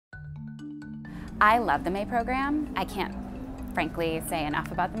I love the May program. I can't frankly say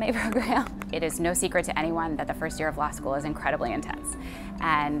enough about the May program. It is no secret to anyone that the first year of law school is incredibly intense.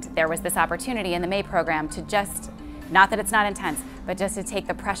 And there was this opportunity in the May program to just, not that it's not intense, but just to take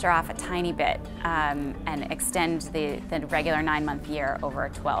the pressure off a tiny bit and extend the regular 9-month year over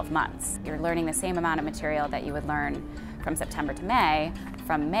 12 months. You're learning the same amount of material that you would learn from September to May,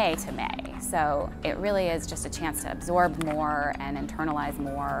 from May to May. So it really is just a chance to absorb more and internalize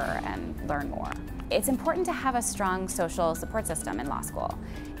more and learn more. It's important to have a strong social support system in law school.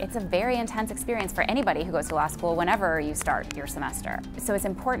 It's a very intense experience for anybody who goes to law school whenever you start your semester. So it's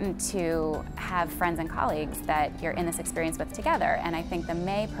important to have friends and colleagues that you're in this experience with together, and I think the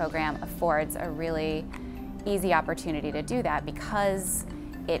May program affords a really easy opportunity to do that because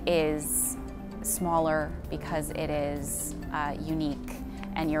it is smaller, because it is unique,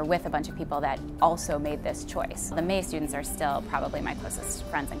 and you're with a bunch of people that also made this choice. The May students are still probably my closest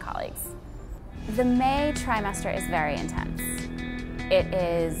friends and colleagues. The May trimester is very intense. It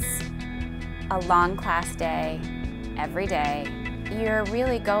is a long class day, every day. You're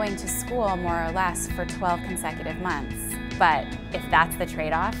really going to school more or less for 12 consecutive months. But if that's the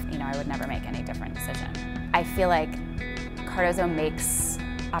trade-off, I would never make any different decision. I feel like Cardozo makes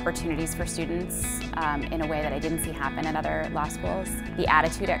opportunities for students in a way that I didn't see happen at other law schools. The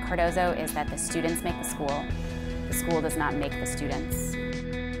attitude at Cardozo is that the students make the school does not make the students.